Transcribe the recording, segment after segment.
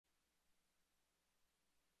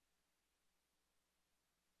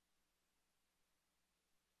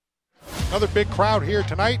Another big crowd here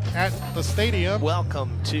tonight at the stadium.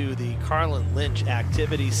 Welcome to the Carlin Lynch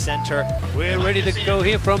Activity Center. We're ready to go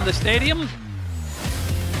here from the stadium.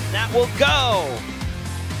 That will go.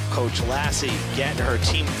 Coach Lassie getting her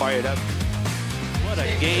team fired up. What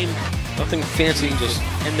a game. Nothing fancy, just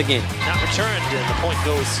end the game. Not returned, and the point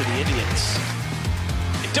goes to the Indians.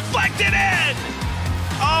 It deflected in!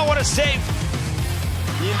 Oh, what a save.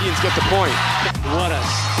 The Indians get the point. What a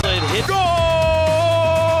solid hit. Goal!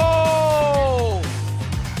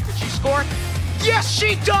 Did she score? Yes,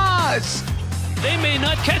 she does! They may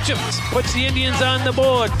not catch him. Puts the Indians on the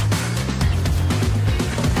board.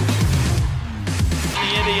 The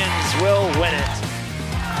Indians will win it.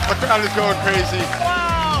 The crowd is going crazy.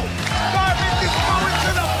 Wow! Dartmouth is going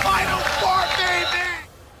to the Final Four, baby!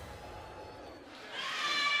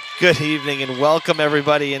 Good evening and welcome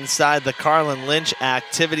everybody inside the Carlin Lynch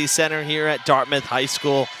Activity Center here at Dartmouth High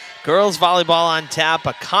School. Girls volleyball on tap,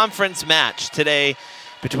 a conference match today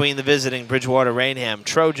between the visiting Bridgewater Raynham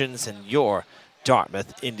Trojans and your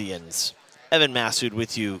Dartmouth Indians. Evan Massoud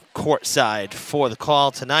with you courtside for the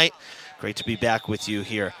call tonight. Great to be back with you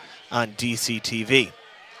here on DCTV.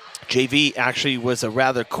 JV actually was a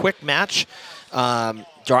rather quick match.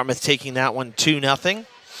 Dartmouth taking that one 2-0.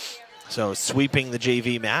 So sweeping the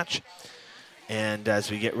JV match. And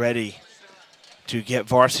as we get ready to get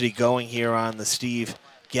varsity going here on the Steve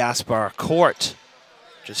Gaspar court,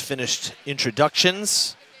 just finished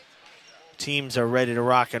introductions. Teams are ready to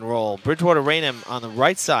rock and roll. Bridgewater Raynham on the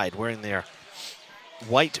right side wearing their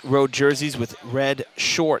white road jerseys with red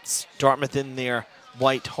shorts. Dartmouth in their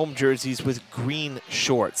white home jerseys with green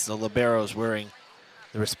shorts. The liberos wearing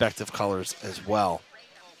the respective colors as well.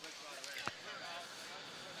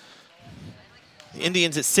 The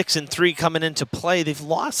Indians at 6-3 coming into play. They've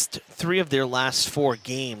lost 3 of their last 4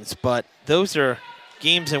 games, but those are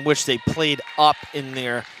games in which they played up in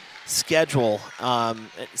their schedule.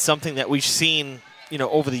 Something that we've seen,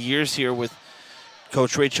 over the years here with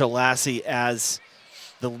Coach Rachel Lassie as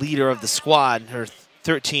the leader of the squad, her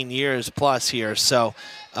 13 years plus here. So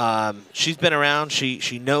she's been around.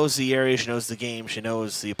 She knows the area. She knows the game. She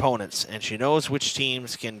knows the opponents. And she knows which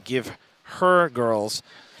teams can give her girls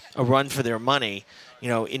a run for their money,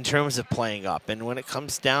 in terms of playing up. And when it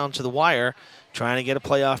comes down to the wire, trying to get a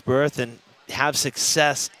playoff berth and have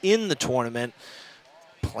success in the tournament,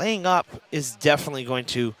 playing up is definitely going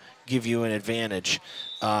to give you an advantage.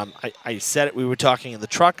 I said it, we were talking in the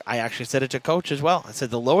truck. I actually said it to Coach as well. I said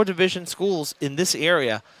the lower division schools in this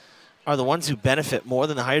area are the ones who benefit more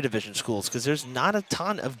than the higher division schools because there's not a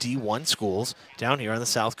ton of D1 schools down here on the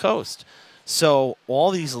South Coast. So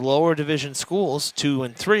all these lower division schools, 2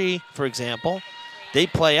 and 3, for example, they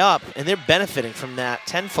play up and they're benefiting from that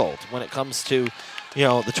tenfold when it comes to,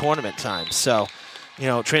 the tournament time. So,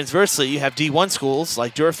 transversely, you have D1 schools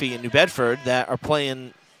like Durfee and New Bedford that are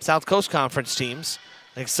playing South Coast Conference teams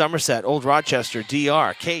like Somerset, Old Rochester,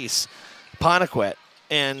 DR, Case, Ponequet,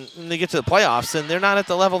 and when they get to the playoffs, and they're not at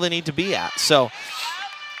the level they need to be at. So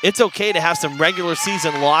it's okay to have some regular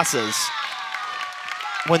season losses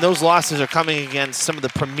when those losses are coming against some of the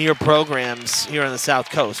premier programs here on the South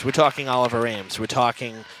Coast. We're talking Oliver Ames. We're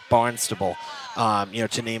talking Barnstable,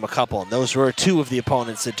 to name a couple. And those were 2 of the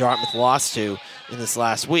opponents that Dartmouth lost to in this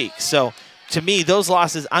last week. So to me, those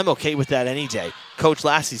losses, I'm okay with that any day. Coach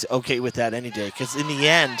Lassie's okay with that any day because in the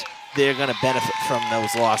end, they're going to benefit from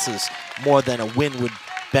those losses more than a win would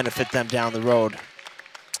benefit them down the road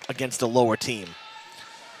against a lower team.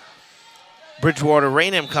 Bridgewater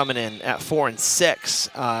Raynham coming in at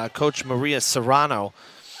 4-6. Coach Maria Serrano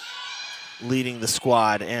leading the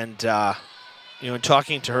squad. And, in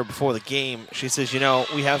talking to her before the game, she says,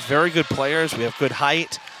 we have very good players. We have good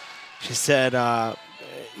height. She said,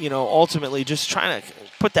 ultimately just trying to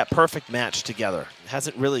put that perfect match together. It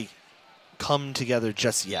hasn't really come together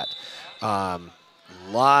just yet.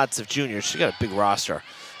 Lots of juniors. She got a big roster.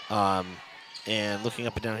 And looking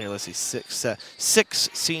up and down here, let's see, 6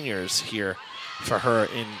 seniors here for her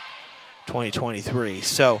in 2023.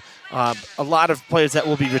 So a lot of players that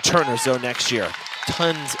will be returners, though, next year.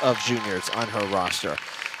 Tons of juniors on her roster.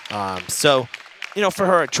 For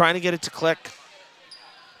her, trying to get it to click.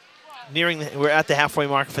 We're at the halfway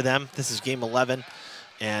mark for them. This is game 11.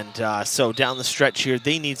 And so down the stretch here,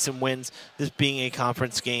 they need some wins. This being a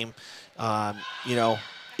conference game,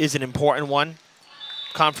 is an important one.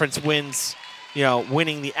 Conference wins,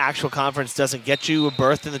 winning the actual conference doesn't get you a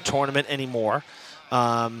berth in the tournament anymore.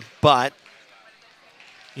 But,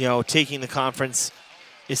 taking the conference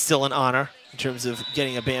is still an honor in terms of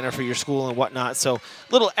getting a banner for your school and whatnot. So a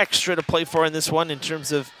little extra to play for in this one in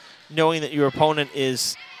terms of knowing that your opponent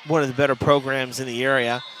is one of the better programs in the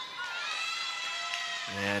area.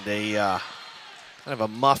 And a kind of a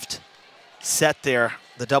muffed set there.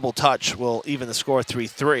 The double touch will even the score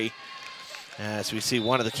 3-3. As we see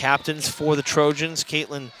one of the captains for the Trojans,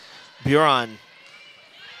 Caitlin Buron,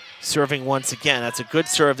 serving once again. That's a good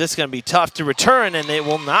serve. This is going to be tough to return, and it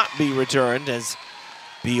will not be returned as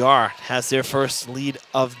BR has their first lead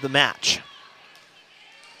of the match.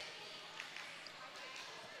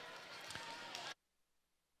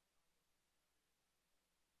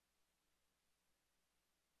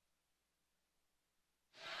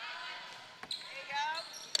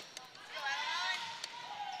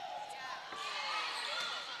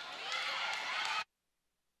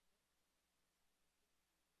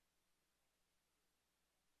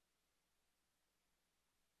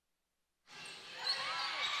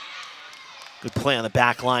 Good play on the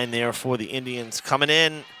back line there for the Indians. Coming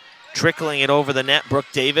in, trickling it over the net, Brooke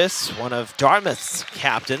Davis, one of Dartmouth's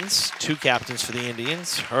captains, 2 captains for the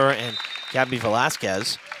Indians, her and Gabby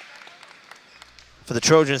Velasquez. For the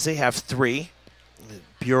Trojans, they have 3.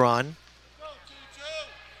 Buron,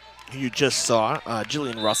 who you just saw,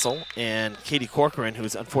 Jillian Russell, and Katie Corcoran,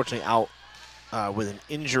 who's unfortunately out with an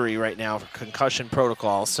injury right now for concussion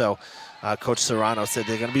protocol. So Coach Serrano said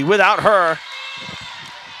they're going to be without her.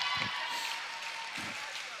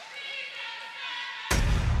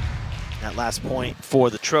 That last point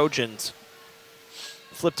for the Trojans.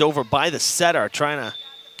 Flipped over by the setter, trying to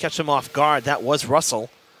catch them off guard. That was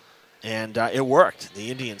Russell, and it worked.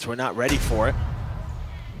 The Indians were not ready for it.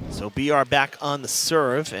 So BR back on the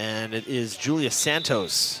serve, and it is Julia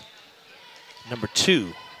Santos, number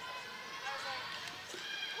 2.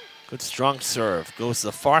 Good strong serve, goes to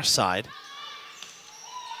the far side.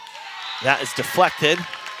 That is deflected,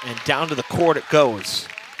 and down to the court it goes.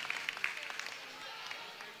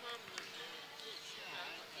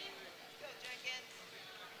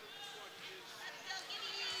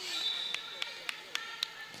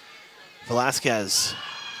 Velasquez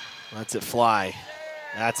lets it fly.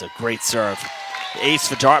 That's a great serve. The ace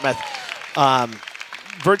for Dartmouth.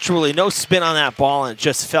 Virtually no spin on that ball, and it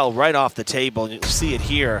just fell right off the table. And you see it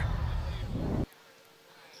here.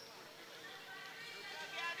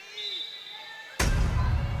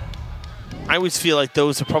 I always feel like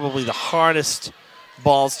those are probably the hardest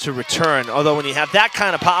balls to return. Although when you have that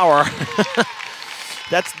kind of power,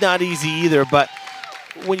 that's not easy either. But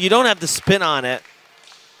when you don't have the spin on it,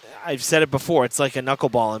 I've said it before, it's like a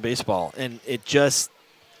knuckleball in baseball, and it just,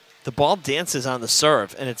 the ball dances on the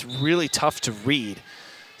serve, and it's really tough to read.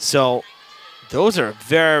 So those are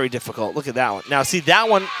very difficult. Look at that one. Now see, that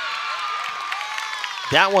one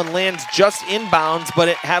lands just inbounds, but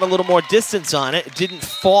it had a little more distance on it. It didn't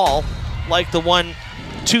fall like the one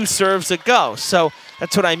 2 serves ago. So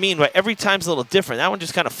that's what I mean, but every time's a little different. That one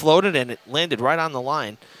just kind of floated, and it landed right on the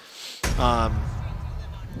line.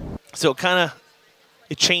 So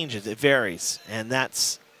it changes, it varies, and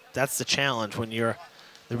that's the challenge when you're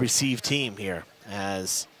the receive team here,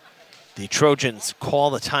 as the Trojans call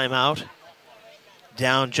the timeout.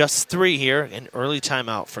 Down just 3 here, an early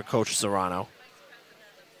timeout for Coach Serrano.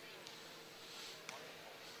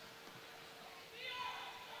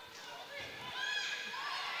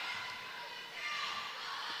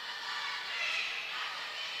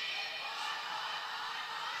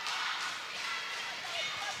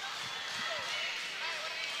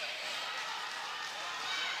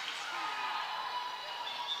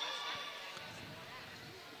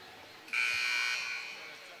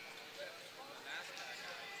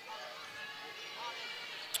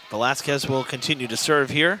 Velasquez will continue to serve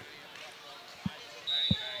here.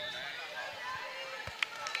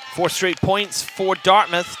 4 straight points for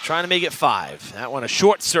Dartmouth, trying to make it 5. That one a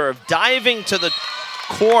short serve, diving to the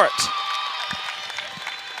court.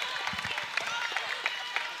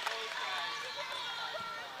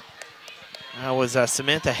 That was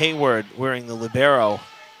Samantha Hayward wearing the libero.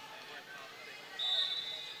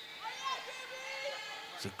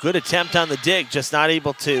 It's a good attempt on the dig, just not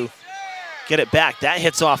able to get it back. That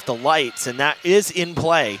hits off the lights, and that is in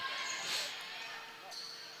play.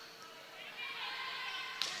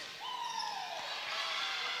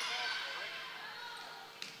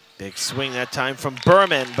 Big swing that time from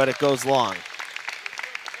Berman, but it goes long.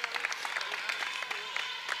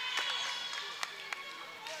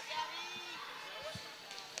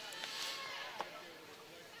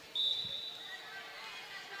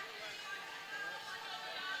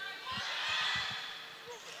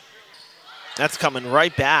 That's coming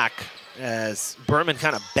right back as Berman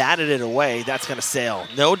kind of batted it away. That's going to sail.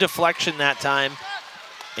 No deflection that time.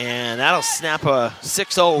 And that'll snap a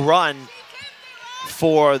 6-0 run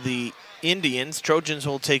for the Indians. Trojans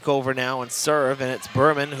will take over now and serve, and it's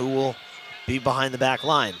Berman who will be behind the back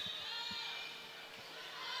line.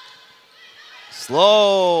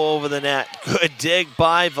 Slow over the net. Good dig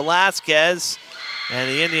by Velasquez. And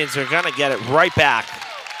the Indians are going to get it right back.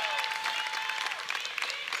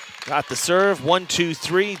 Got the serve. 1, 2,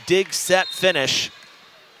 3. Dig, set, finish.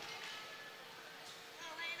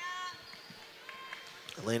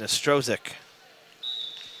 Elena Strozik.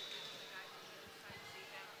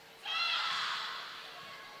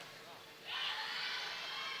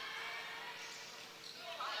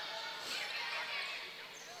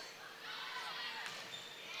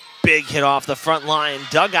 Big hit off the front line.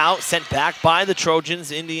 Dug out, sent back by the Trojans.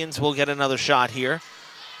 Indians will get another shot here.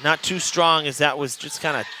 Not too strong as that was just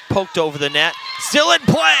kind of poked over the net. Still in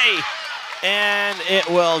play, and it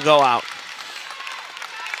will go out.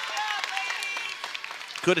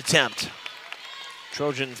 Good attempt.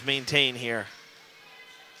 Trojans maintain here.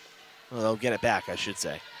 Well, they'll get it back, I should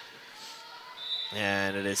say.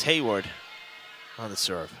 And it is Hayward on the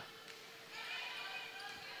serve.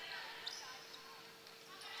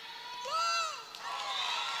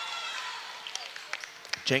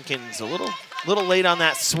 Jenkins a little late on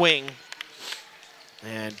that swing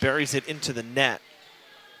and buries it into the net.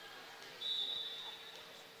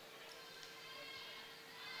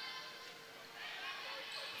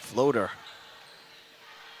 Floater.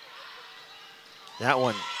 That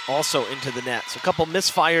one also into the net. So a couple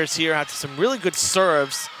misfires here after some really good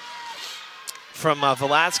serves from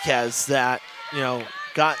Velasquez that,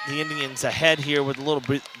 got the Indians ahead here with a little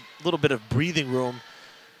bit of breathing room.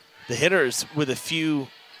 The hitters with a few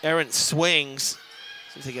errant swings.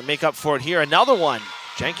 See if they can make up for it here. Another one.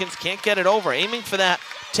 Jenkins can't get it over. Aiming for that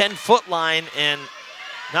 10-foot line and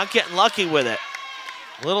not getting lucky with it.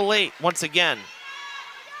 A little late once again.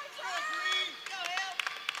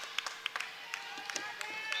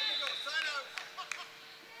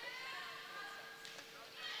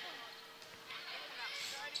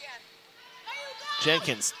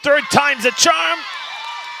 Jenkins, third time's a charm.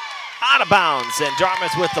 Out of bounds, and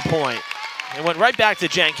Dartmouth with the point. It went right back to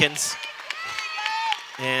Jenkins.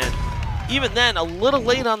 And even then, a little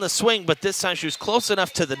late on the swing, but this time she was close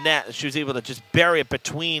enough to the net that she was able to just bury it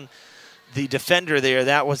between the defender there.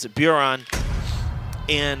 That was Buron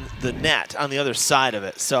and the net on the other side of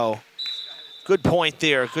it. So good point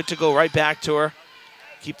there. Good to go right back to her.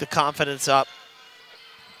 Keep the confidence up.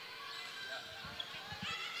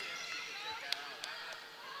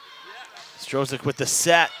 Strozik with the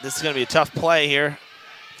set. This is going to be a tough play here.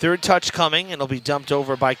 Third touch coming, and it'll be dumped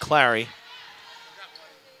over by Clary.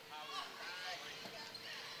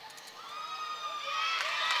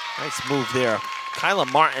 Nice move there. Kyla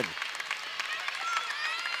Martin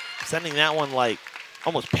sending that one like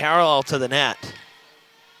almost parallel to the net.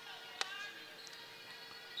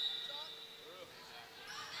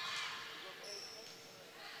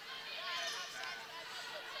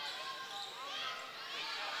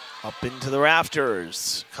 Up into the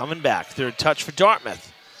rafters, coming back. Third touch for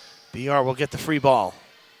Dartmouth. BR will get the free ball.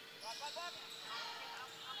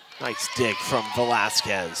 Nice dig from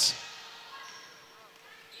Velasquez.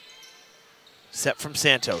 Set from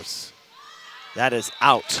Santos. That is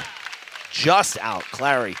out. Just out.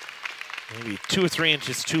 Clary. Maybe 2 or 3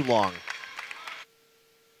 inches too long.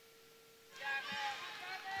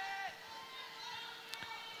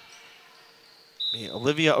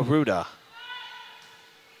 Olivia Aruda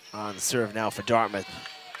on the serve now for Dartmouth.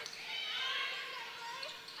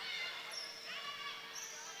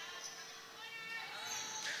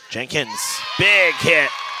 Jenkins, big hit.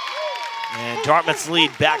 And Dartmouth's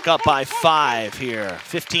lead back up by 5 here,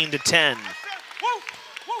 15-10.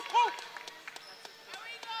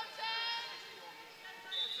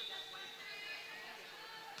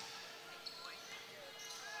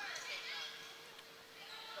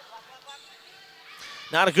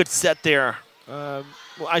 Not a good set there. Well,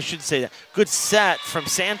 I should say that. Good set from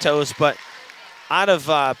Santos, but out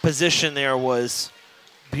of position there was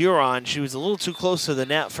Buron. She was a little too close to the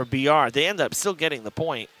net for BR. They ended up still getting the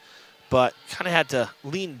point, but kind of had to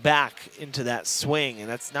lean back into that swing, and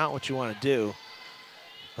that's not what you want to do.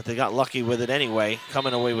 But they got lucky with it anyway,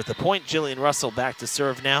 coming away with the point. Jillian Russell back to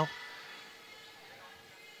serve now.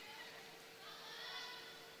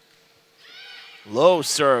 Low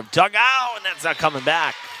serve, dug out, and that's not coming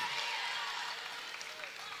back.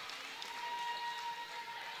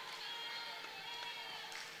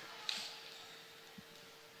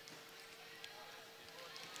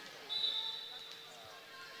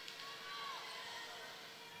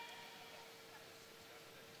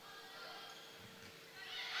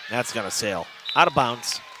 That's going to sail. Out of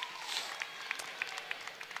bounds.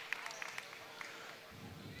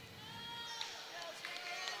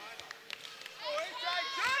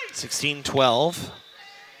 (16-12).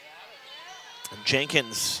 And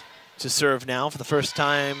Jenkins to serve now for the first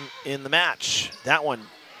time in the match. That one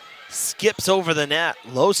skips over the net.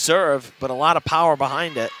 Low serve, but a lot of power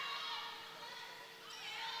behind it.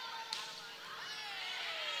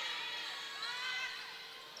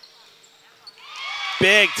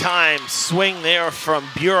 Big time swing there from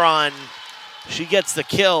Buron. She gets the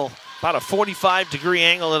kill. About a 45-degree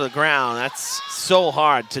angle to the ground. That's so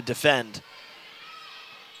hard to defend.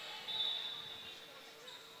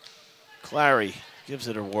 Clary gives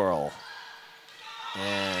it a whirl.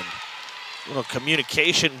 And a little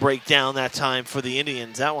communication breakdown that time for the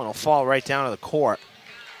Indians. That one will fall right down to the court.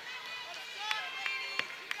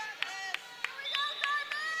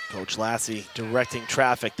 Coach Lassie directing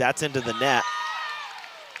traffic. That's into the net.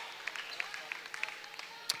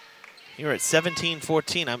 Here at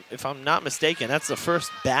 17-14, if I'm not mistaken, that's the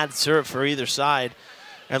first bad serve for either side,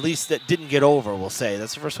 at least that didn't get over, we'll say.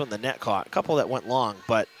 That's the first one the net caught. A couple that went long,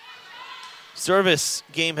 but service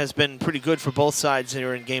game has been pretty good for both sides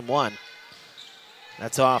here in game one.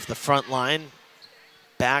 That's off the front line.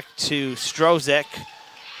 Back to Strozik.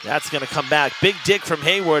 That's going to come back. Big dig from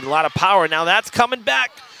Hayward, a lot of power. Now that's coming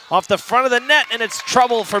back off the front of the net, and it's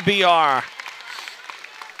trouble for BR.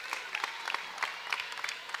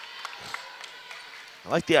 I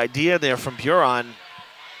like the idea there from Buron.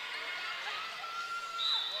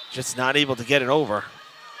 Just not able to get it over.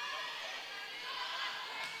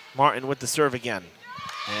 Martin with the serve again.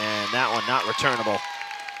 And that one not returnable.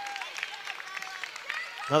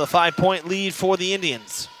 Another 5-point lead for the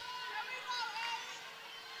Indians.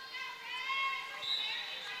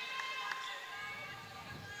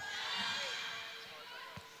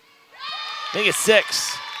 I think it's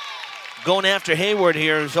 6. Going after Hayward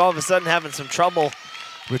here, who's all of a sudden having some trouble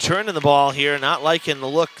returning the ball here, not liking the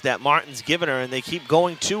look that Martin's given her, and they keep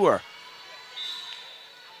going to her.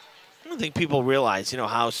 I don't think people realize,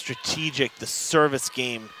 how strategic the service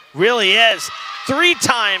game really is. 3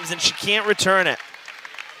 times, and she can't return it.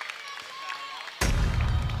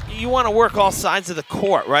 You want to work all sides of the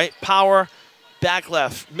court, right? Power, back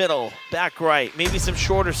left, middle, back right, maybe some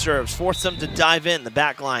shorter serves, force them to dive in the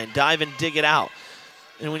back line, dive and dig it out.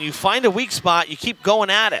 And when you find a weak spot, you keep going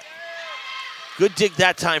at it. Good dig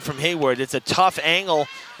that time from Hayward. It's a tough angle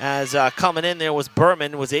as coming in there was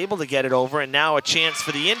Berman, was able to get it over, and now a chance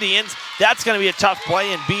for the Indians. That's going to be a tough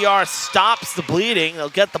play, and BR stops the bleeding. They'll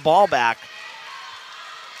get the ball back.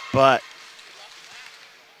 But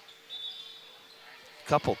a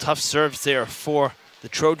couple tough serves there for the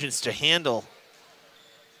Trojans to handle,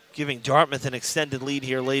 giving Dartmouth an extended lead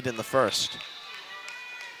here late in the first.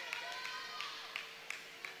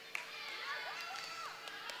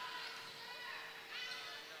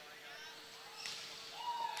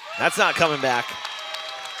 That's not coming back.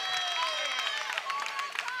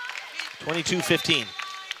 22-15.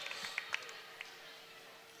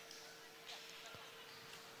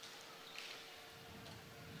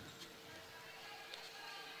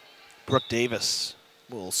 Brooke Davis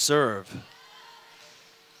will serve.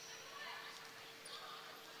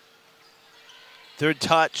 Third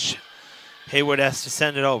touch. Hayward has to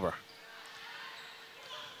send it over.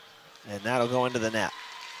 And that'll go into the net.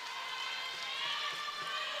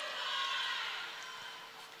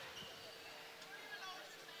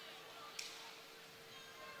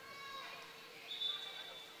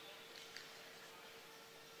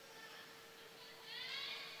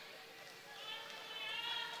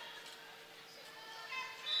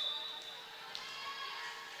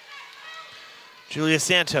 Julia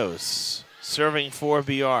Santos serving for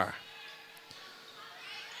BR.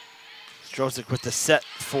 Strozik with the set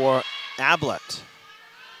for Ablett.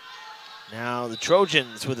 Now the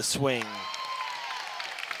Trojans with a swing.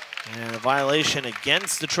 And a violation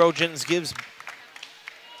against the Trojans gives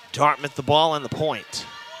Dartmouth the ball and the point.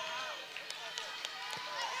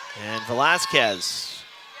 And Velasquez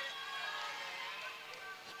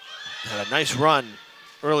had a nice run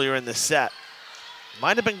earlier in the set.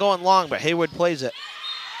 Might have been going long, but Hayward plays it.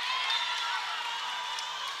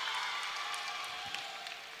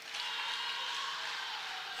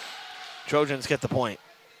 Trojans get the point.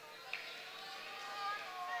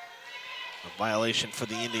 A violation for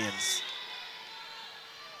the Indians.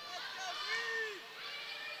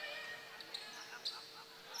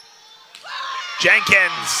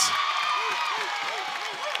 Jenkins.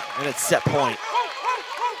 And it's set point.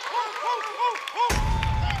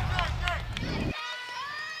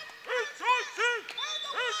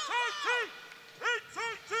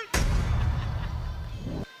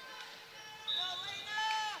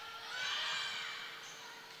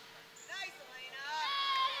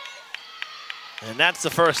 And that's the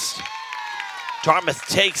first. Dartmouth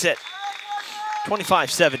takes it.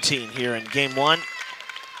 25-17 here in game one.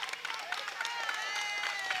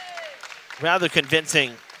 rather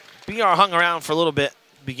convincing. BR hung around for a little bit,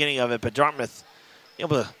 beginning of it, but Dartmouth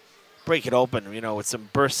able to break it open, you know, with some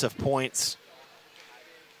bursts of points.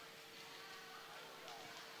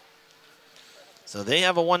 So they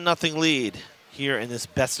have a 1-0 lead here in this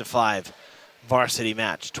best-of-5 varsity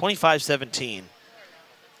match. 25-17,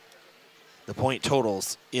 the point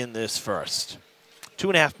totals in this first.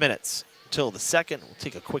 2.5 minutes until the second. We'll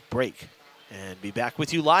take a quick break and be back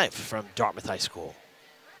with you live from Dartmouth High School.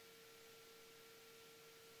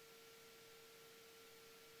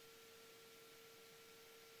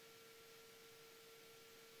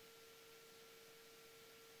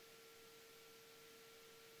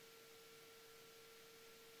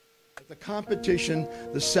 The competition,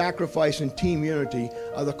 the sacrifice, and team unity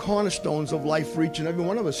are the cornerstones of life for each and every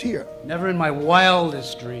one of us here. Never in my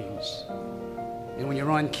wildest dreams. And when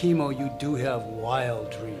you're on chemo, you do have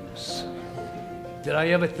wild dreams. Did I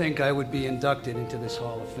ever think I would be inducted into this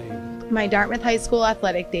Hall of Fame? My Dartmouth High School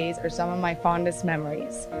athletic days are some of my fondest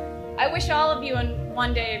memories. I wish all of you in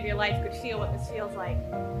one day of your life could feel what this feels like.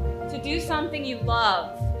 To do something you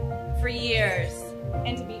love for years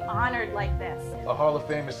and to be honored like this. A Hall of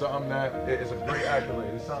Fame is something that is a great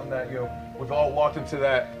accolade. It's something that, you know, we've all walked into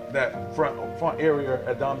that front area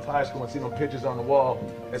at Dartmouth High School and seen them pictures on the wall.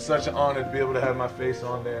 It's such an honor to be able to have my face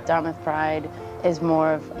on there. Dartmouth Pride is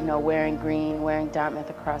more of, you know, wearing green, wearing Dartmouth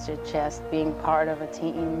across your chest, being part of a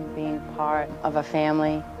team, being part of a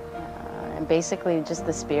family, and basically just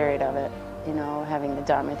the spirit of it, you know, having the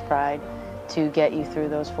Dartmouth Pride to get you through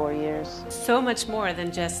those 4 years. So much more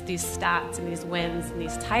than just these stats and these wins and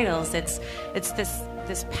these titles. It's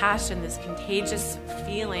this passion, this contagious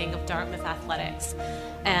feeling of Dartmouth athletics.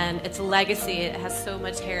 And its legacy, it has so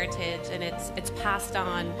much heritage, and it's passed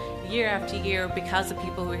on year after year because of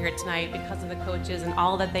people who are here tonight, because of the coaches and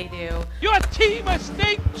all that they do. Your team of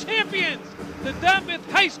state champions, the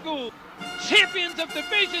Dartmouth High School champions of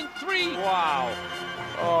Division III. Wow.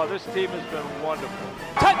 Oh, this team has been wonderful.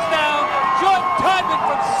 Touchdown, Jordan Todman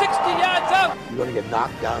from 60 yards out. You're going to get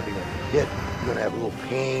knocked down, you're going to hit, you're going to have a little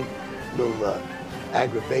pain, a little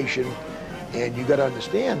aggravation, and you got to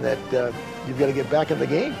understand that you've got to get back in the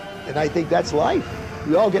game. And I think that's life.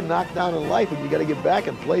 We all get knocked down in life, and you got to get back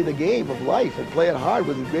and play the game of life and play it hard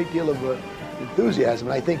with a great deal of enthusiasm.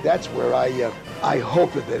 And I think that's where I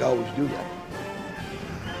hope that they'd always do that.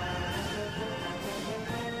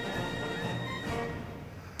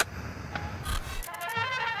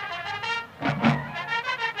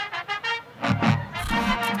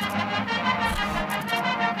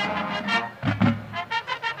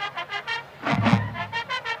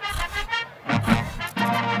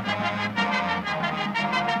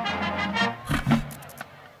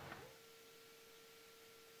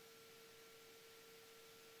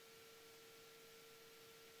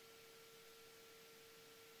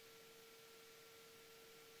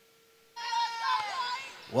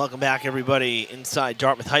 Welcome back, everybody, inside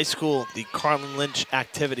Dartmouth High School, the Carlin Lynch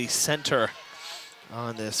Activity Center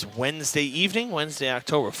on this Wednesday evening, Wednesday,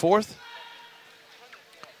 October 4th.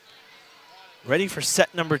 Ready for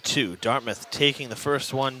set number 2. Dartmouth taking the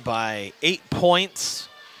first one by 8 points.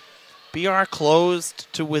 BR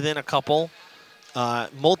closed to within a couple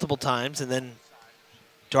multiple times, and then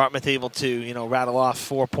Dartmouth able to, you know, rattle off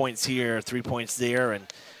 4 points here, 3 points there, and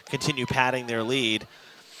continue padding their lead,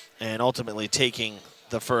 and ultimately taking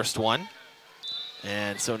the first one.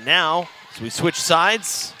 And so now, as we switch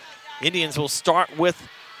sides, Indians will start with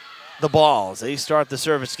the balls. They start the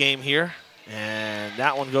service game here, and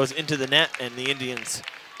that one goes into the net, and the Indians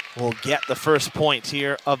will get the first point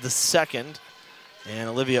here of the second, and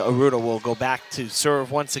Olivia Aruda will go back to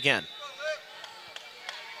serve once again.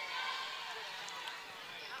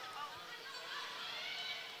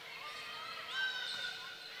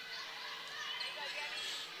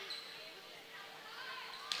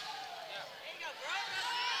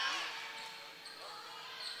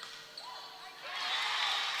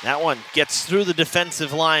 That one gets through the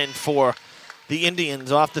defensive line for the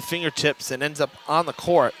Indians off the fingertips and ends up on the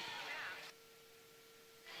court.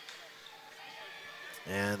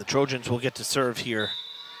 And the Trojans will get to serve here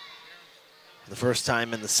for the first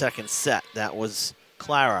time in the second set. That was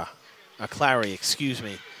Clary, excuse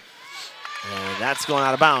me. And that's going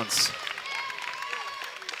out of bounds.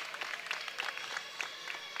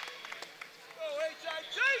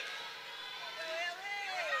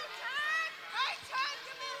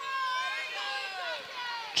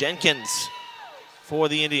 Jenkins for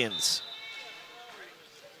the Indians.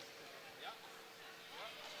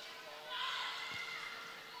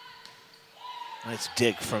 Nice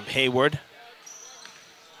dig from Hayward.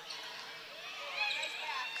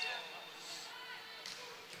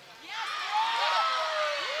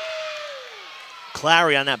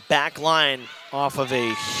 Clary on that back line off of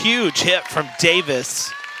a huge hit from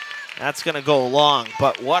Davis. That's going to go long,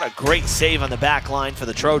 but what a great save on the back line for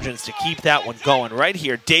the Trojans to keep that one going. Right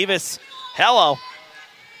here, Davis, hello.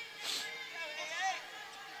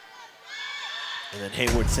 And then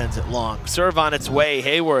Hayward sends it long. Serve on its way.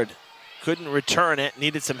 Hayward couldn't return it,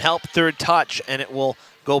 needed some help, third touch, and it will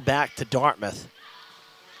go back to Dartmouth.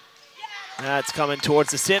 That's coming towards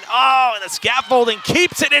the sin. Oh, and the scaffolding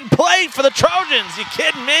keeps it in play for the Trojans. You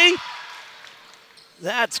kidding me?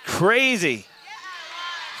 That's crazy.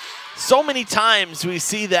 So many times we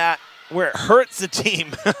see that where it hurts the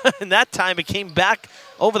team. And that time it came back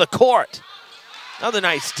over the court. Another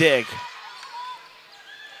nice dig.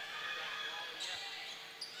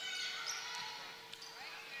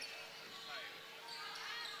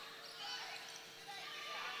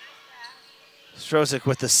 Strozik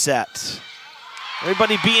with the set.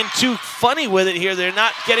 Everybody being too funny with it here. They're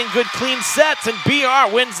not getting good, clean sets, and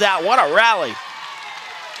BR wins that. What a rally.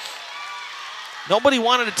 Nobody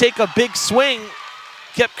wanted to take a big swing.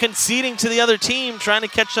 Kept conceding to the other team, trying to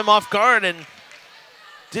catch them off guard, and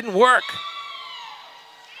didn't work.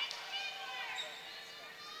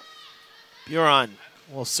 Buron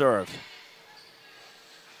will serve.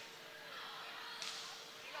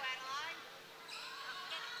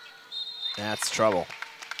 That's trouble.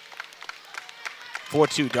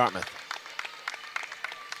 4-2 Dartmouth.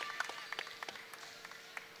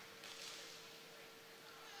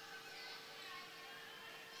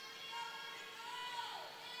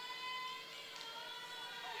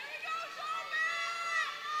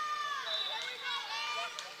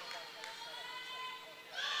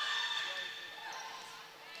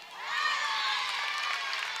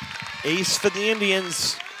 Ace for the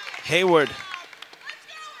Indians, Hayward.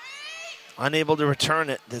 Unable to return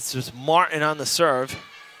it. This was Martin on the serve.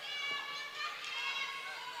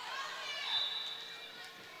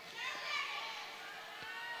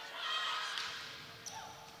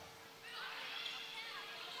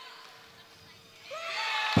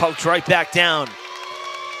 Poked right back down.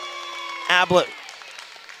 Ablett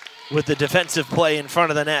with the defensive play in front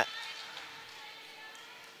of the net.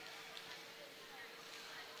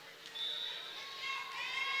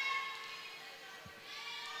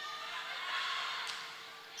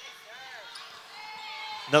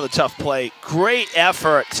 Another tough play. Great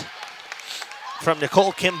effort from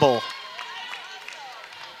Nicole Kimball.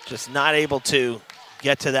 Just not able to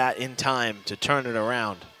get to that in time to turn it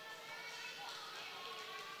around.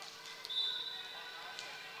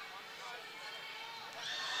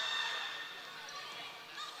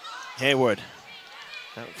 Hayward.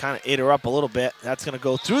 That kind of ate her up a little bit. That's going to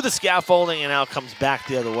go through the scaffolding and now comes back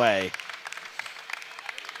the other way.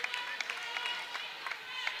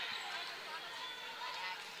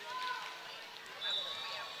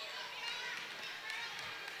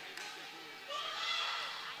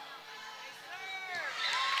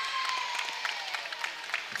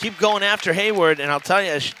 Keep going after Hayward, and I'll tell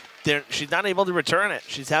you, she's not able to return it.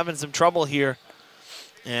 She's having some trouble here,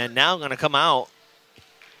 and now going to come out.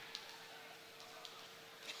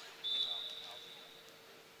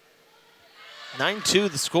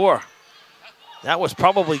 (9-2) the score. That was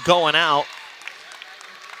probably going out.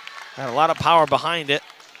 Had a lot of power behind it,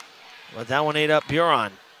 but that one ate up Buron.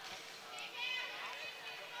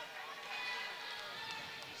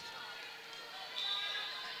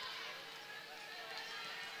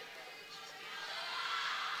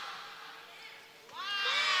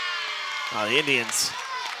 The Indians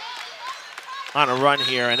on a run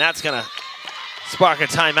here, and that's going to spark a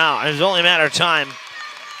timeout. It's only a matter of time.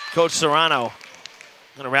 Coach Serrano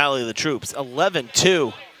going to rally the troops.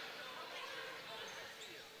 11-2.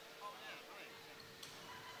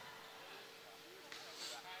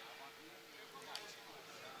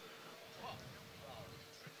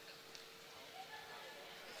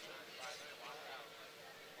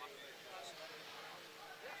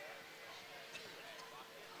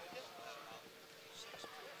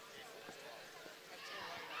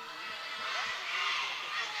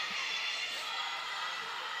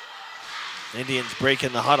 Indians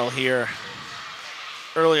breaking the huddle here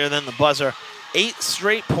earlier than the buzzer. 8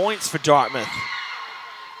 straight points for Dartmouth.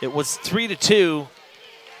 It was 3-2,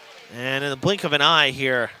 and in the blink of an eye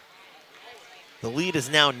here, the lead is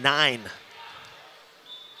now 9.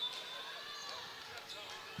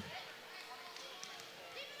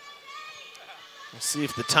 We'll see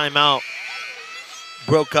if the timeout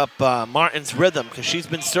broke up Martin's rhythm, because she's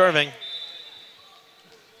been serving.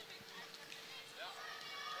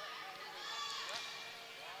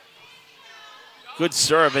 Good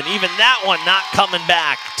serve, and even that one not coming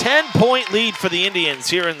back. 10-point lead for the Indians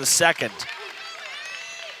here in the second.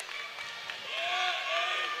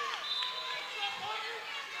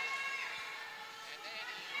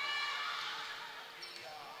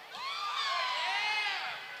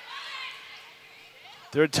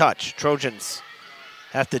 Third touch. Trojans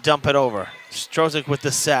have to dump it over. Strozik with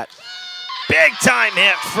the set. Big time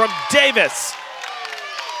hit from Davis.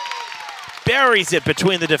 Buries it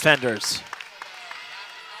between the defenders.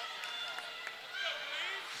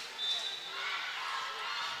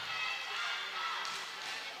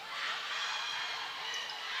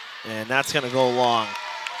 And that's going to go long.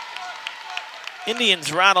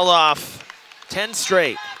 Indians rattled off 10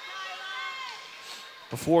 straight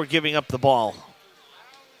before giving up the ball.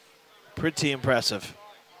 Pretty impressive.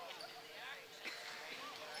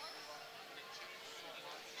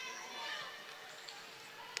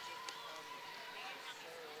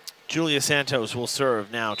 Julia Santos will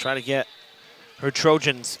serve now. Try to get her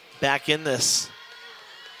Trojans back in this.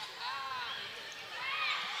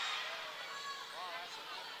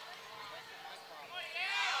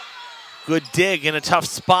 Good dig in a tough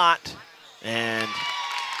spot. And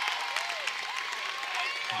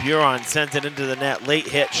Buron sends it into the net. Late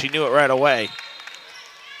hit. She knew it right away.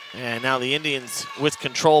 And now the Indians with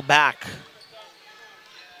control back.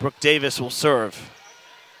 Brooke Davis will serve.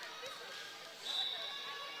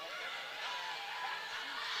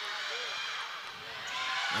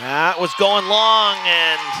 That was going long,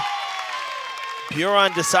 and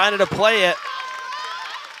Buron decided to play it.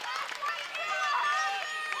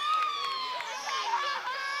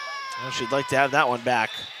 Well, she'd like to have that one back.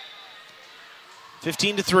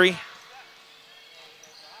 15-3.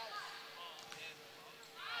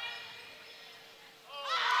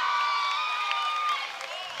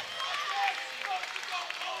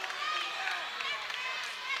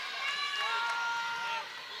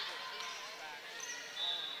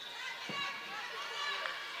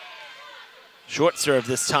 Short serve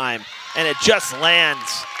this time, and it just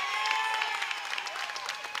lands.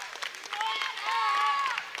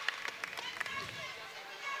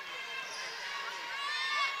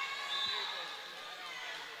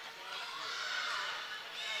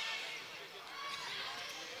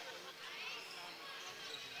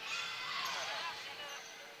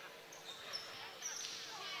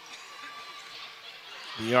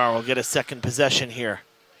 VR will get a second possession here.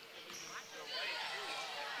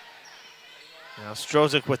 Now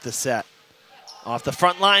Strozik with the set. Off the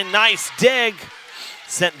front line, nice dig.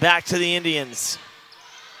 Sent back to the Indians.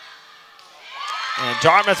 And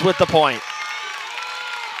Dartmouth with the point.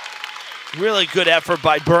 Really good effort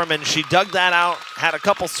by Berman. She dug that out, had a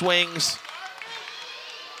couple swings.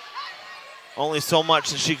 Only so much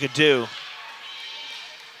that she could do.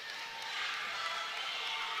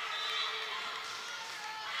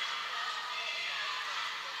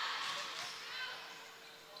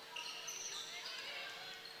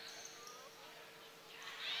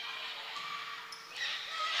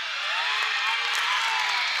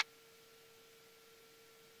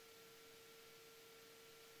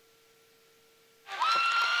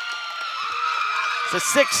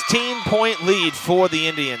 It's a 16-point lead for the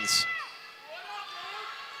Indians.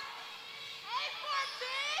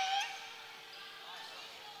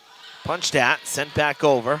 Punched at, sent back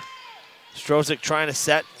over. Strozik trying to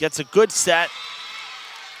set, gets a good set,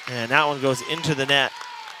 and that one goes into the net.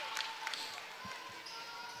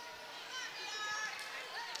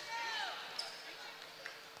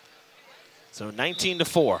 So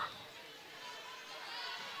 19-4.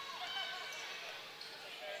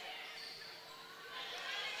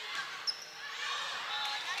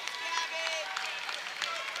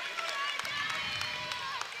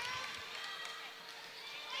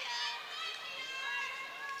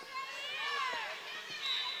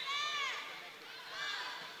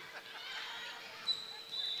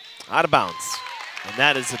 Out of bounds. And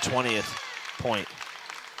that is the 20th point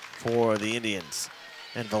for the Indians.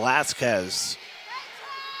 And Velasquez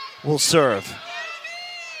will serve.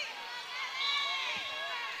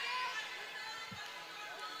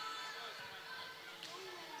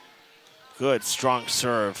 Good, strong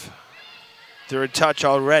serve. Third touch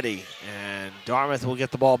already, and Dartmouth will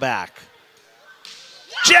get the ball back.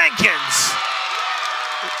 Jenkins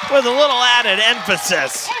with a little added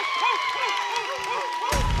emphasis.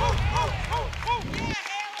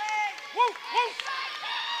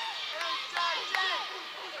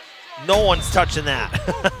 No one's touching that.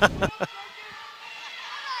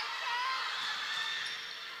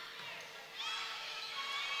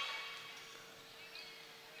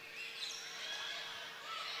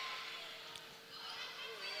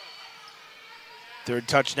 Third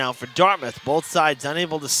touch now for Dartmouth. Both sides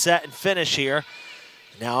unable to set and finish here.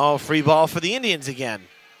 Now a free ball for the Indians again.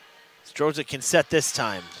 Strozik can set this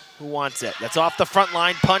time. Who wants it? That's off the front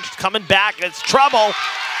line, punched, coming back. It's trouble.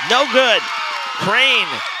 No good. Crane.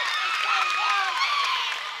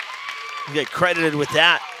 You get credited with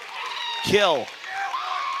that kill.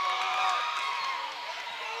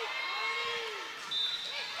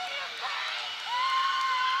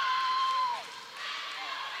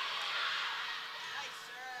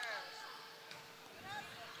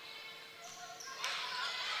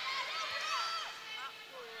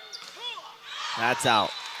 That's out.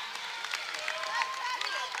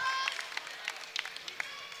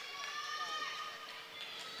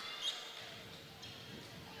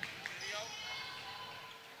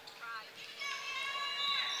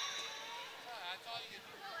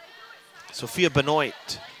 Sophia Benoit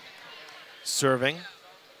serving.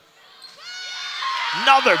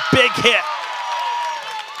 Another big hit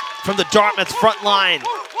from the Dartmouth front line.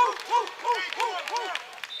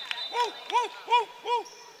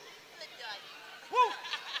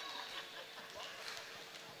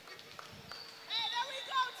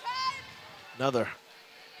 Another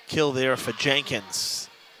kill there for Jenkins.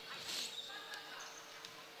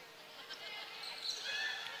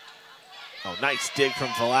 Oh, nice dig from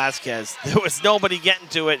Velasquez. There was nobody getting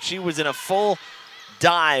to it. She was in a full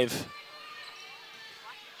dive.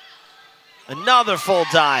 Another full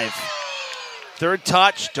dive. Third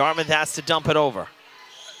touch, Dartmouth has to dump it over.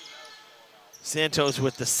 Santos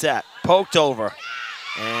with the set, poked over.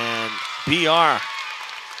 And BR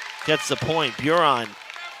gets the point. Buron,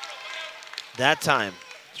 that time,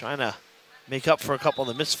 trying to make up for a couple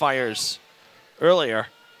of the misfires earlier.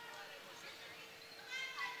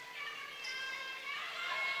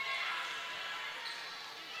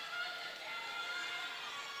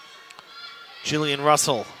 Jillian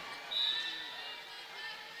Russell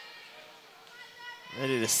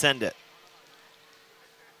ready to send it.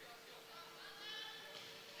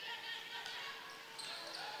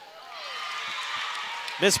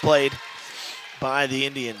 Misplayed by the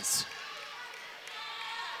Indians.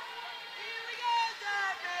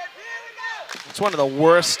 It's one of the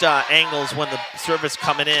worst angles when the service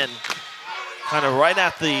coming in, kind of right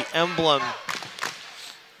at the emblem.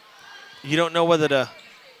 You don't know whether to,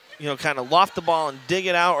 kind of loft the ball and dig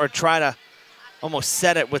it out or try to almost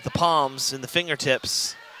set it with the palms and the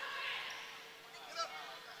fingertips.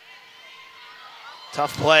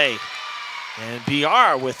 Tough play. And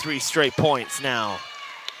BR with 3 straight points now.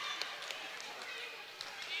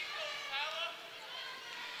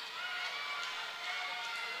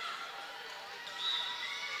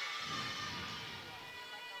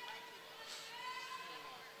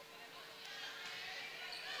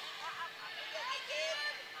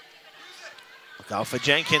 Look out for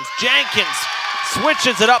Jenkins. Jenkins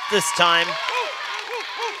switches it up this time.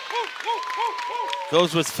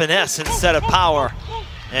 Goes with finesse instead of power.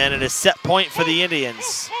 And it is set point for the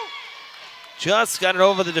Indians. Just got it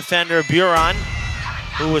over the defender, Buron,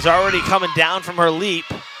 who was already coming down from her leap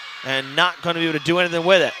and not going to be able to do anything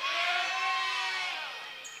with it.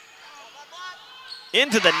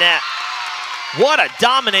 Into the net. What a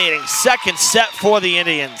dominating second set for the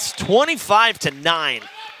Indians. 25-9.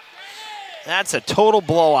 That's a total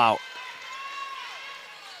blowout.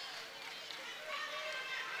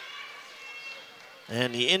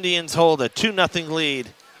 And the Indians hold a 2-0 lead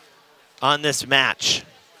on this match.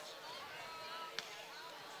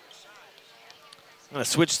 I'm going to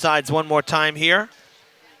switch sides one more time here.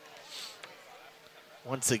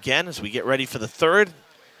 Once again, as we get ready for the third,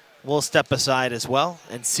 we'll step aside as well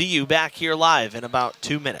and see you back here live in about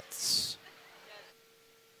 2 minutes.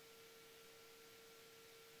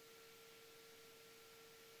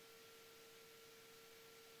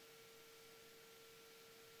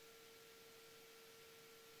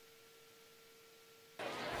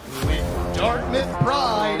 Dartmouth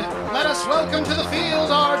pride, let us welcome to the field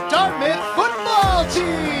our Dartmouth football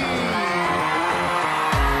team!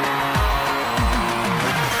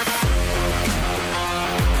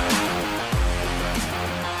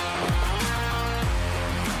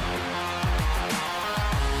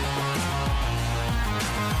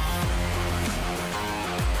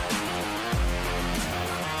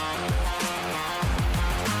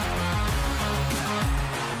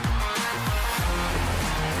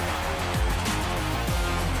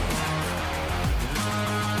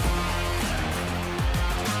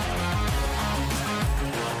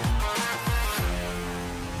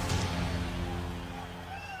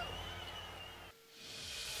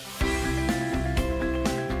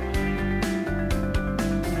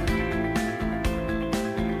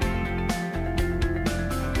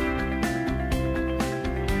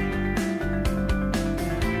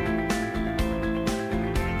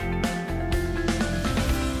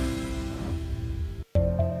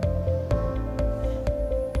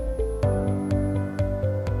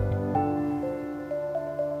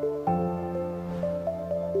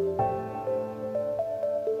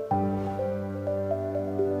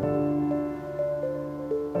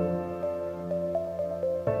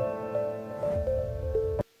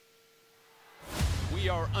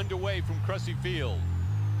 Underway from Cressy Field.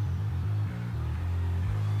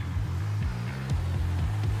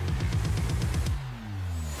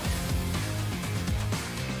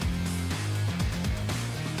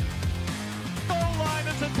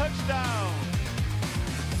 touchdown.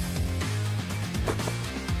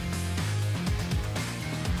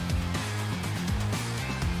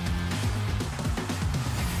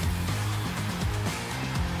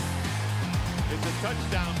 It's a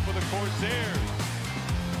touchdown for the Corsairs.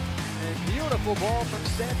 A beautiful ball from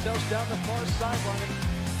Santos down the far sideline.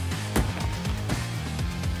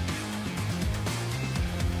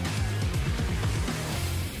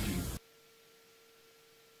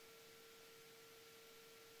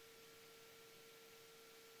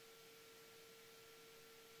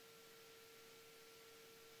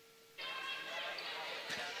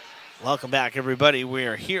 Welcome back, everybody. We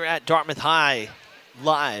are here at Dartmouth High,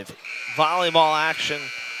 live volleyball action,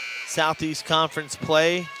 Southeast Conference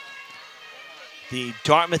play. The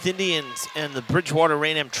Dartmouth Indians and the Bridgewater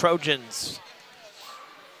Raynham Trojans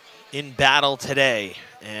in battle today,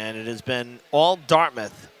 and it has been all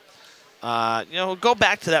Dartmouth. We'll go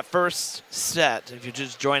back to that first set. If you're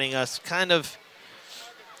just joining us, kind of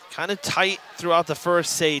tight throughout the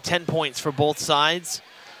first, say 10 points for both sides,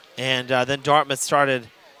 and then Dartmouth started,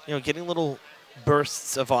 getting little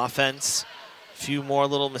bursts of offense, a few more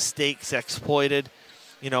little mistakes exploited,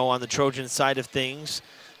 on the Trojan side of things.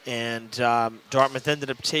 And Dartmouth ended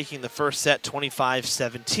up taking the first set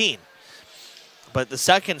 25-17. But the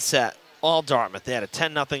second set, all Dartmouth. They had a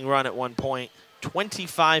 10-0 run at one point,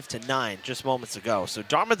 25-9 just moments ago. So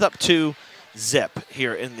Dartmouth up 2-zip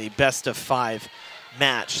here in the best-of-5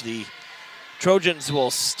 match. The Trojans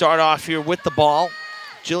will start off here with the ball.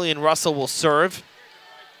 Jillian Russell will serve.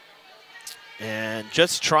 And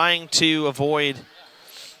just trying to avoid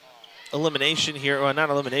elimination here, or not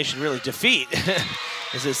elimination, really defeat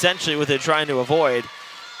is essentially what they're trying to avoid,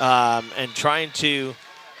 and trying to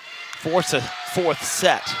force a fourth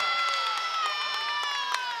set.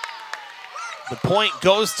 The point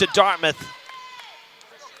goes to Dartmouth.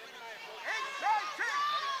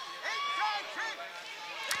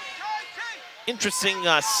 Interesting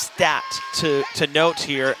stat to note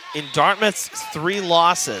here. In Dartmouth's 3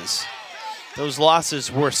 losses, those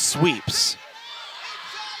losses were sweeps.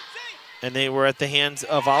 And they were at the hands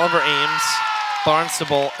of Oliver Ames,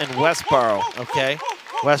 Barnstable, and Westboro, okay?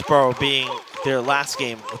 Westboro being their last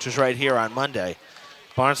game, which was right here on Monday.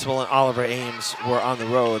 Barnstable and Oliver Ames were on the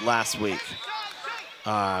road last week.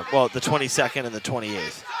 Well, the 22nd and the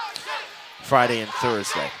 28th, Friday and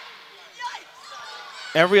Thursday.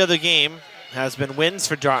 Every other game has been wins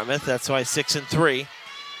for Dartmouth. That's why 6-3.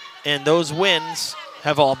 And those wins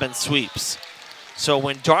have all been sweeps. So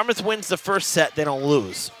when Dartmouth wins the first set, they don't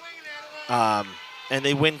lose. And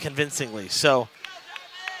they win convincingly. So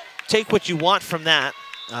take what you want from that.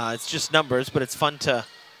 It's just numbers, but it's fun to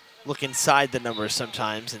look inside the numbers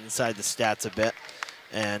sometimes and inside the stats a bit.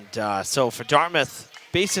 And so for Dartmouth,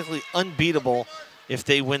 basically unbeatable if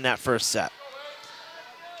they win that first set.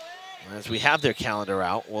 As we have their calendar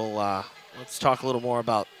out, let's talk a little more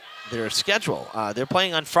about their schedule. They're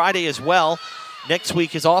playing on Friday as well. Next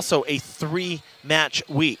week is also a 3-match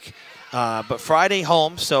week. But Friday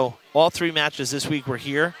home, so all 3 matches this week were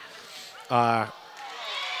here,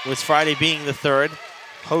 with Friday being the 3rd,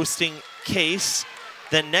 hosting Case.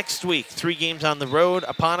 Then next week, 3 games on the road,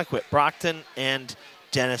 Apponequet, Brockton, and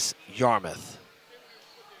Dennis Yarmouth.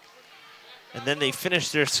 And then they finish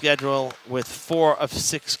their schedule with 4 of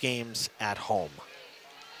 6 games at home.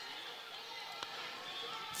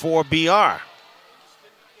 For BR,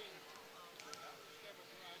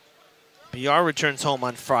 BR returns home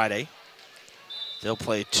on Friday. They'll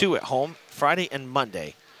play 2 at home, Friday and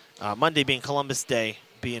Monday. Monday being Columbus Day,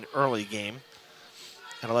 be an early game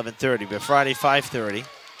at 11:30, but Friday 5:30.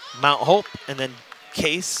 Mount Hope and then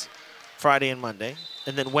Case, Friday and Monday.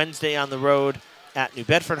 And then Wednesday on the road at New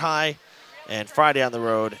Bedford High, and Friday on the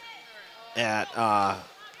road at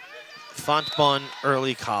Fontbonne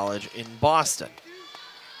Early College in Boston.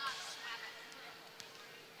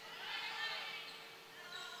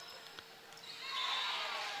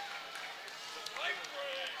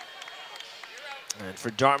 And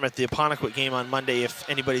for Dartmouth, the Apponequet game on Monday, if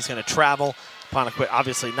anybody's going to travel. Apponequet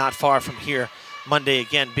obviously not far from here. Monday,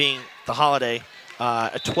 again, being the holiday,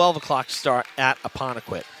 a 12 o'clock start at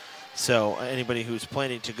Apponequet. So anybody who's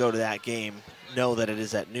planning to go to that game, know that it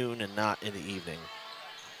is at noon and not in the evening.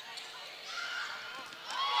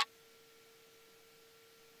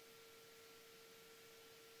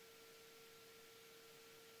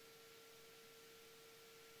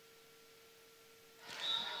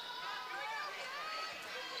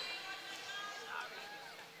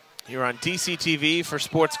 Here on DCTV for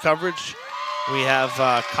sports coverage, we have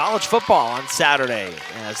college football on Saturday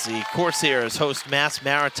as the Corsairs host Mass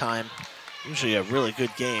Maritime. Usually a really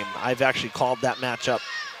good game. I've actually called that matchup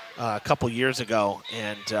a couple years ago,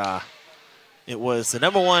 and it was the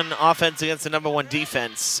 #1 offense against the #1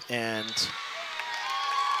 defense, and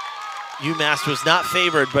UMass was not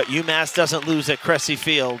favored, but UMass doesn't lose at Cressy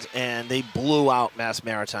Field, and they blew out Mass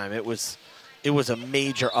Maritime. It was a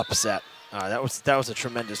major upset. That was a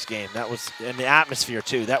tremendous game. That was, and the atmosphere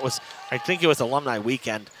too. That was, I think it was alumni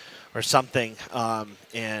weekend or something,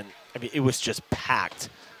 and I mean, it was just packed.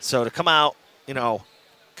 So to come out, you know,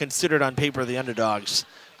 considered on paper the underdogs,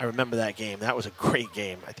 I remember that game. That was a great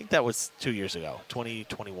game. I think that was 2 years ago,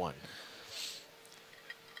 2021.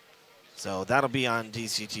 So that'll be on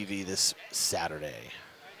DCTV this Saturday.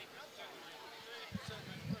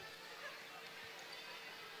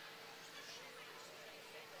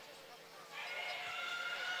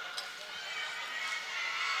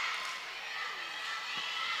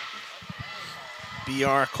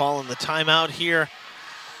 BR calling the timeout here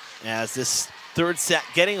as this third set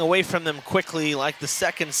getting away from them quickly like the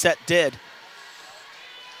second set did.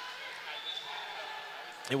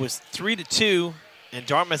 It was 3-2, and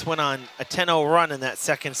Dartmouth went on a 10-0 run in that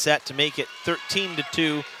second set to make it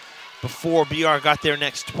 13-2 before BR got their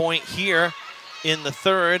next point here in the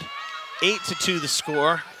third. 8-2 the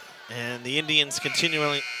score, and the Indians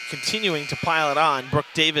continuing to pile it on. Brooke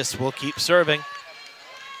Davis will keep serving.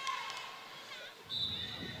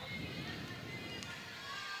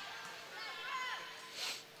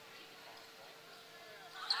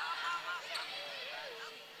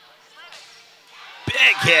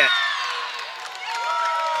 Big hit.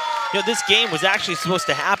 You know, this game was actually supposed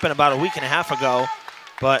to happen about a week and a half ago,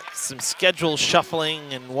 but some schedule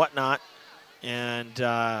shuffling and whatnot, and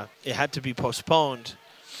it had to be postponed.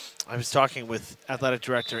 I was talking with athletic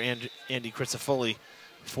director Andy Crisafulli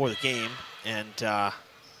before the game, and because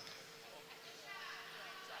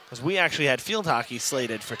we actually had field hockey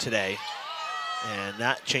slated for today, and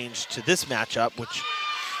that changed to this matchup, which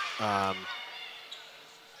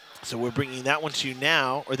so we're bringing that one to you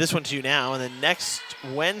now, or this one to you now, and then next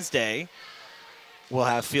Wednesday we'll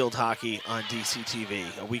have field hockey on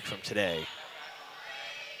DCTV a week from today.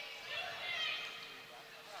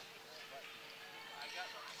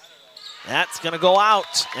 That's going to go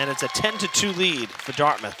out, and it's a 10-2 lead for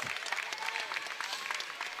Dartmouth.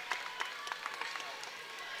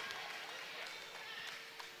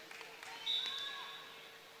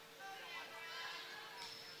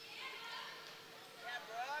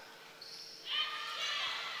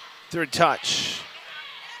 Third touch,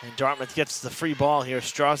 and Dartmouth gets the free ball here.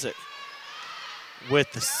 Strauzik with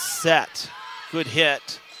the set. Good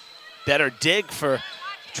hit. Better dig for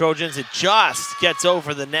Trojans. It just gets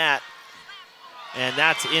over the net, and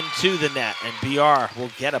that's into the net, and BR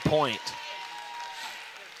will get a point.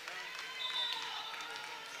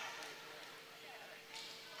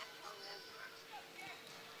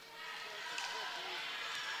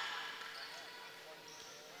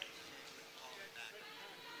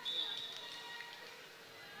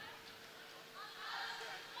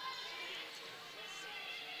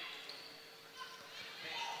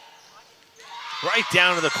 Right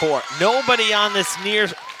down to the court. Nobody on this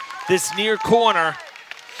near corner.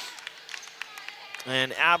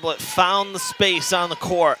 And Ablett found the space on the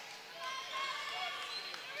court.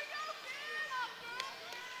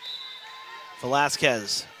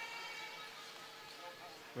 Velasquez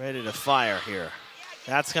ready to fire here.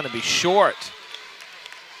 That's going to be short.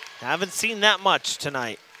 Haven't seen that much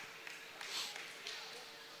tonight.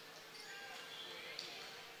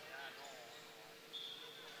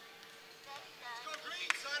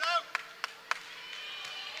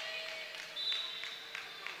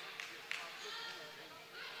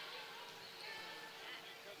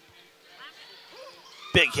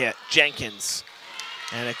 Big hit, Jenkins.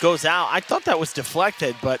 And it goes out. I thought that was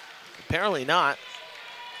deflected, but apparently not.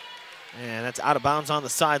 And that's out of bounds on the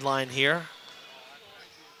sideline here.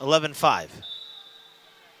 11-5.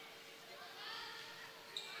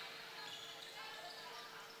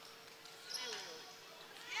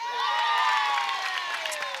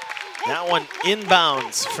 That one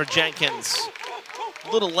inbounds for Jenkins.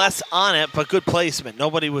 A little less on it, but good placement.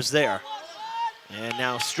 Nobody was there. And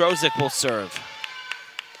now Strauzik will serve.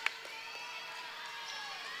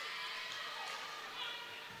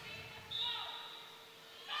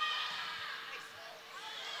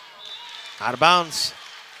 Out of bounds.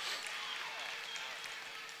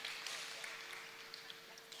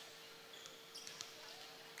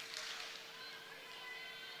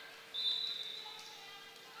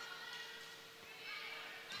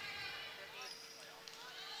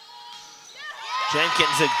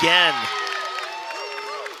 Jenkins again.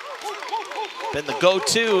 Been the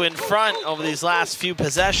go-to in front over these last few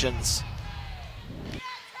possessions.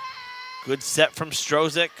 Good set from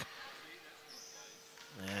Strozik.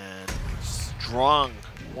 And strong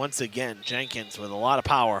once again. Jenkins with a lot of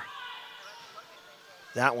power.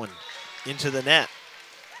 That one into the net.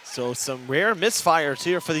 So some rare misfires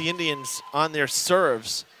here for the Indians on their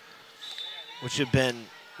serves, which have been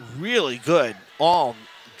really good all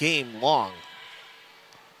game long.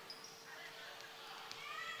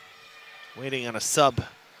 Waiting on a sub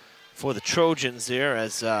for the Trojans there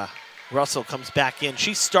as Russell comes back in.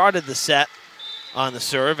 She started the set on the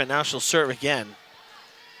serve, and now she'll serve again.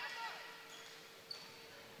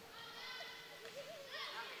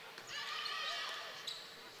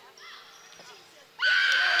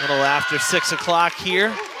 A little after 6 o'clock here.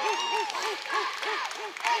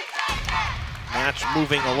 Match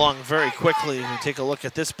moving along very quickly. We take a look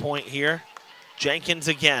at this point here. Jenkins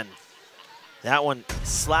again. That one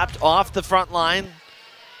slapped off the front line,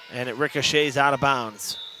 and it ricochets out of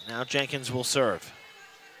bounds. Now Jenkins will serve.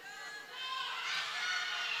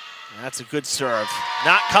 That's a good serve.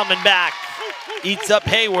 Not coming back. Eats up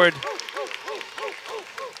Hayward.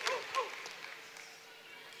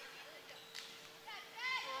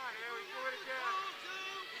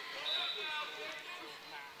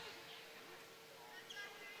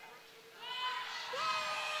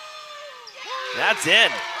 That's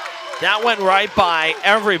in. That went right by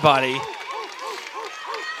everybody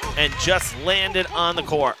and just landed on the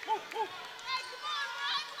court.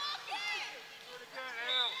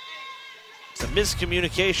 It's a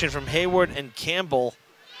miscommunication from Hayward and Campbell,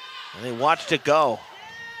 and they watched it go.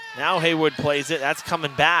 Now Hayward plays it. That's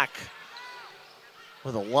coming back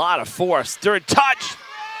with a lot of force. Third touch.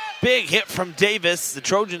 Big hit from Davis. The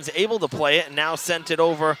Trojans able to play it and now sent it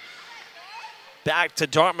over back to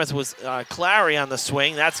Dartmouth. Was Clary on the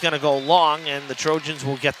swing. That's going to go long, and the Trojans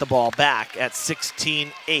will get the ball back at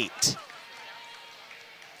 16-8.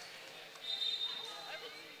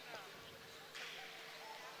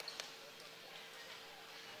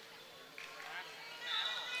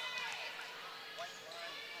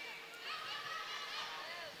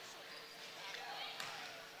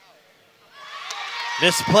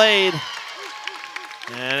 Misplayed,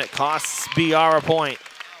 and it costs BR a point.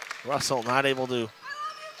 Russell not able to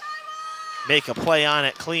make a play on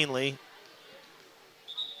it cleanly.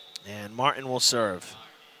 And Martin will serve.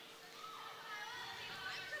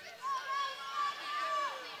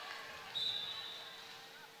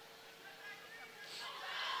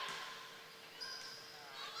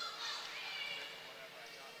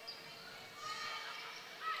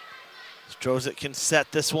 Strozik can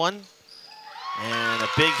set this one. And a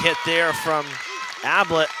big hit there from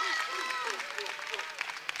Ablett.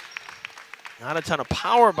 Not a ton of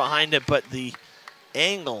power behind it, but the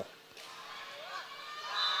angle.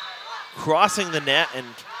 Crossing the net and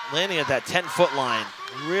landing at that 10-foot line.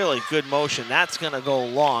 Really good motion. That's going to go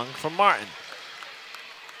long from Martin.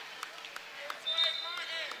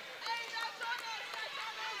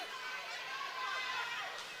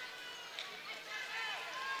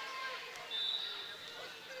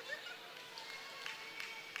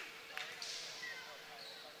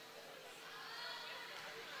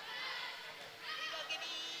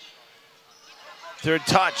 Third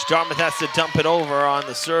touch, Dartmouth has to dump it over on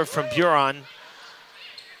the serve from Buron.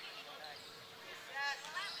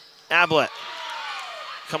 Ablett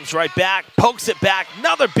comes right back, pokes it back.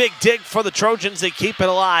 Another big dig for the Trojans. They keep it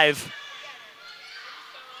alive.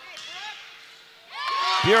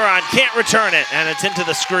 Buron can't return it, and it's into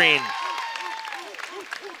the screen.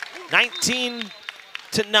 19-9,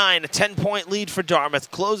 a 10-point lead for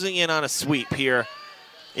Dartmouth, closing in on a sweep here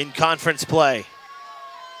in conference play.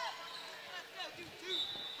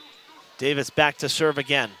 Davis back to serve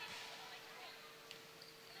again.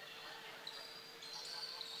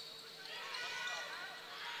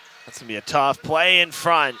 That's going to be a tough play in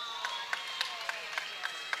front.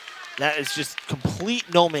 That is just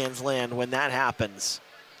complete no man's land when that happens.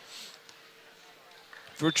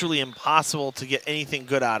 Virtually impossible to get anything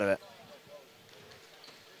good out of it.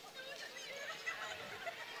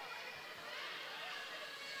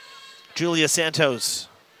 Julia Santos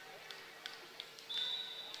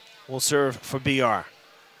will serve for BR.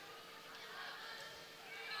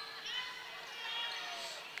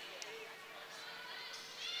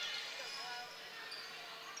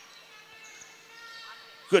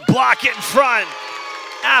 Good block in front.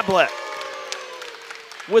 Ablett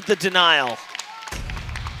with the denial.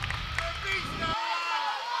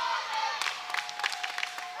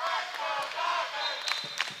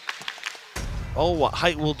 Oh, what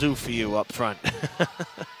height will do for you up front.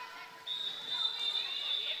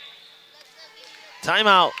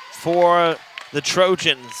 Timeout for the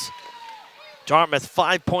Trojans. Dartmouth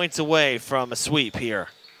 5 points away from a sweep here.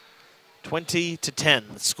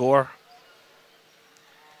 20-10 the score.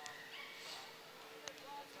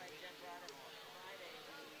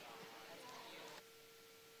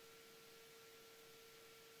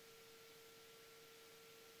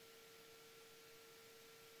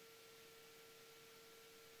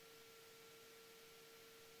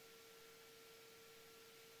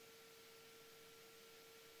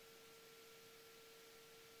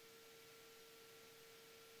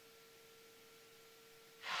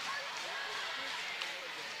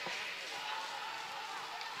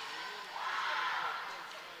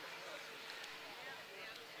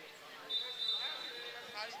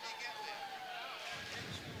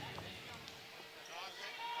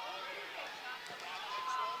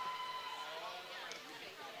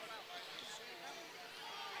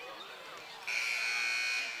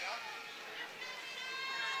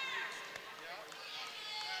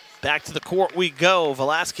 Back to the court we go.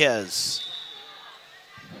 Velasquez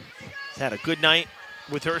has had a good night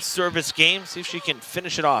with her service game. See if she can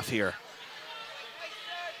finish it off here.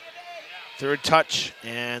 Third touch,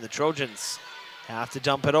 and the Trojans have to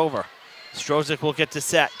dump it over. Strozik will get to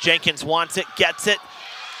set. Jenkins wants it, gets it.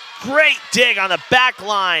 Great dig on the back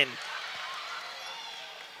line.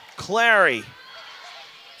 Clary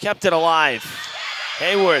kept it alive.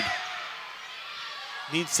 Hayward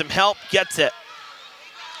needs some help, gets it.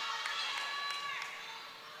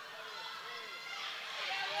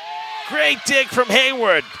 Great dig from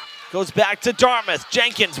Hayward. Goes back to Dartmouth.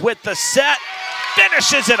 Jenkins with the set.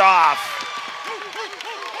 Finishes it off.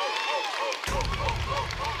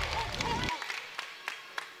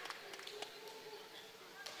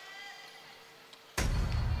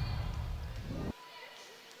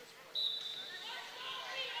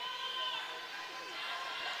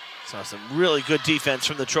 Saw some really good defense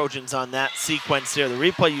from the Trojans on that sequence there. The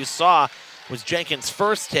replay you saw was Jenkins'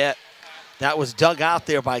 first hit. That was dug out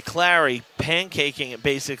there by Clary, pancaking it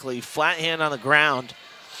basically, flat hand on the ground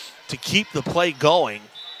to keep the play going.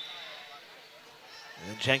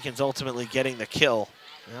 And Jenkins ultimately getting the kill.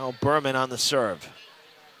 Now Berman on the serve.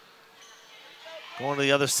 Going to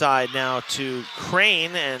the other side now to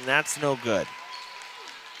Crane, and that's no good.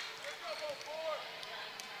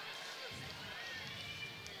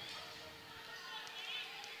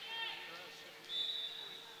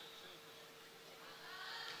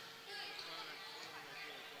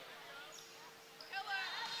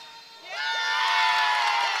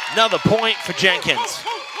 Another point for Jenkins.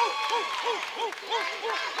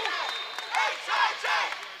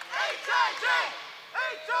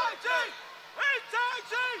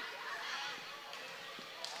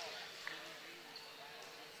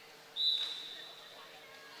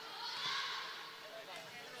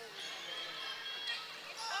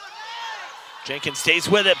 Jenkins stays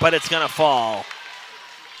with it, but it's going to fall.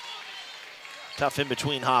 Tough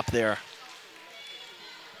in-between hop there.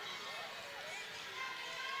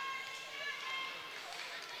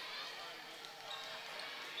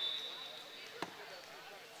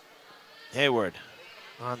 Hayward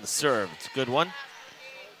on the serve. It's a good one.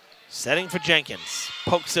 Setting for Jenkins.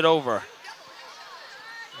 Pokes it over.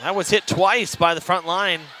 That was hit twice by the front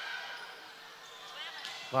line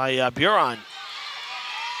by Buron.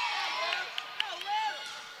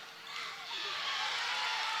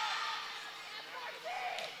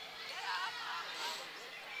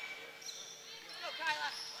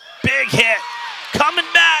 Big hit. Coming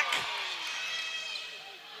back.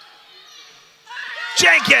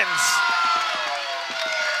 Jenkins.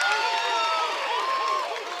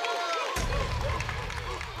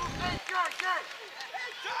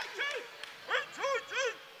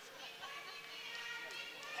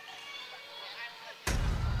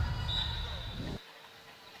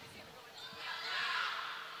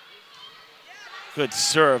 Good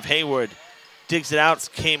serve. Hayward digs it out,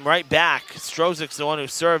 came right back. Strozik's the one who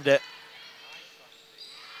served it.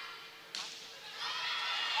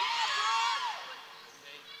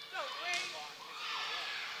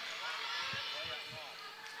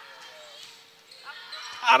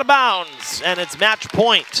 Out of bounds, and it's match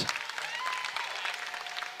point.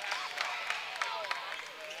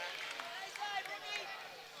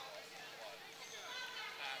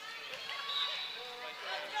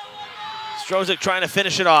 Strozik trying to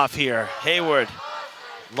finish it off here. Hayward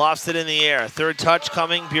lofts it in the air. Third touch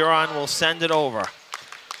coming. Buron will send it over.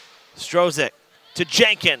 Strozik to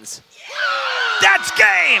Jenkins. That's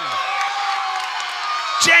game!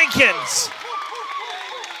 Jenkins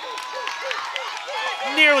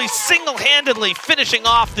nearly single-handedly finishing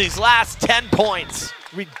off these last 10 points.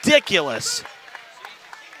 Ridiculous.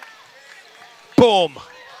 Boom.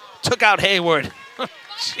 Took out Hayward.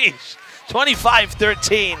 Jeez.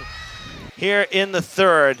 25-13 here in the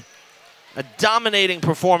third. A dominating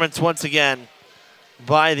performance once again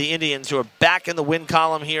by the Indians, who are back in the win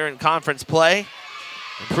column here in conference play.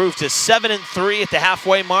 Improved to 7-3 at the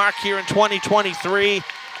halfway mark here in 2023.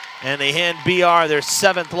 And they hand BR their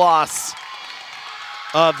 7th loss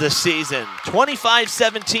of the season.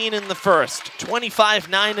 25-17 in the first,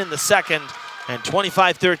 25-9 in the second, and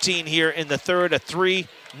 25-13 here in the third. A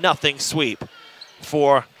 3-0 sweep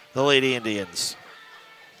for the Lady Indians.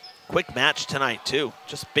 Quick match tonight, too.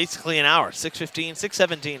 Just basically an hour. 6:15,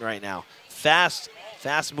 6:17 right now.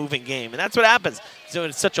 Fast-moving game. And that's what happens. So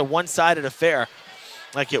it's such a one-sided affair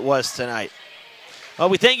like it was tonight. Well,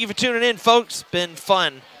 we thank you for tuning in, folks. Been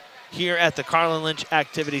fun here at the Carlin Lynch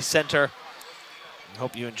Activity Center. I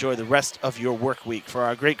hope you enjoy the rest of your work week. For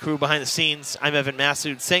our great crew behind the scenes, I'm Evan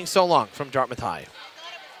Massoud saying so long from Dartmouth High.